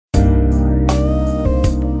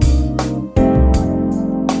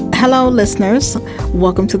Hello, listeners.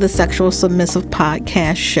 Welcome to the Sexual Submissive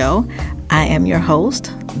podcast show. I am your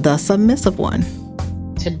host, the Submissive One.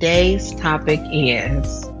 Today's topic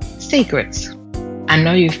is secrets. I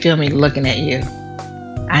know you feel me looking at you.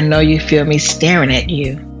 I know you feel me staring at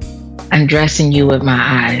you, undressing you with my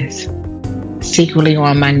eyes, secretly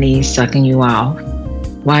on my knees sucking you off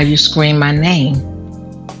while you scream my name.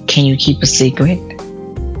 Can you keep a secret?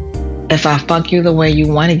 If I fuck you the way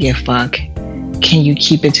you want to get fucked, can you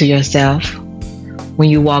keep it to yourself? When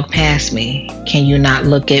you walk past me, can you not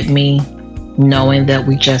look at me knowing that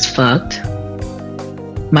we just fucked?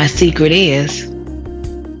 My secret is,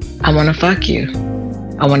 I want to fuck you.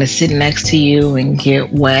 I want to sit next to you and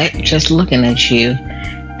get wet just looking at you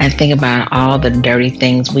and think about all the dirty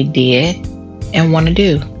things we did and want to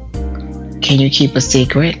do. Can you keep a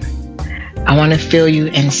secret? I want to feel you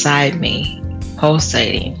inside me,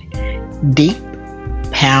 pulsating, deep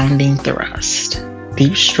pounding thrust,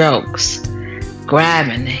 deep strokes,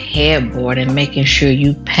 grabbing the headboard and making sure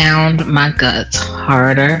you pound my guts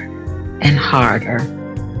harder and harder.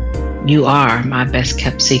 You are my best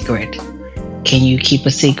kept secret. Can you keep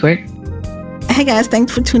a secret? Hey guys,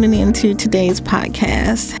 thanks for tuning in to today's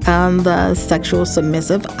podcast on the Sexual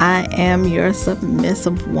Submissive. I am your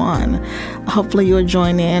Submissive One. Hopefully you'll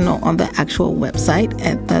join in on the actual website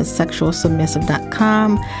at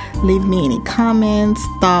thesexualsubmissive.com. Leave me any comments,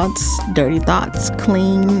 thoughts, dirty thoughts.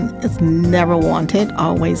 Clean is never wanted,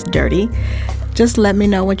 always dirty. Just let me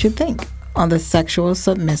know what you think on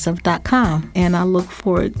thesexualsubmissive.com. And I look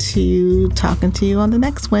forward to talking to you on the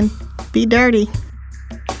next one. Be dirty.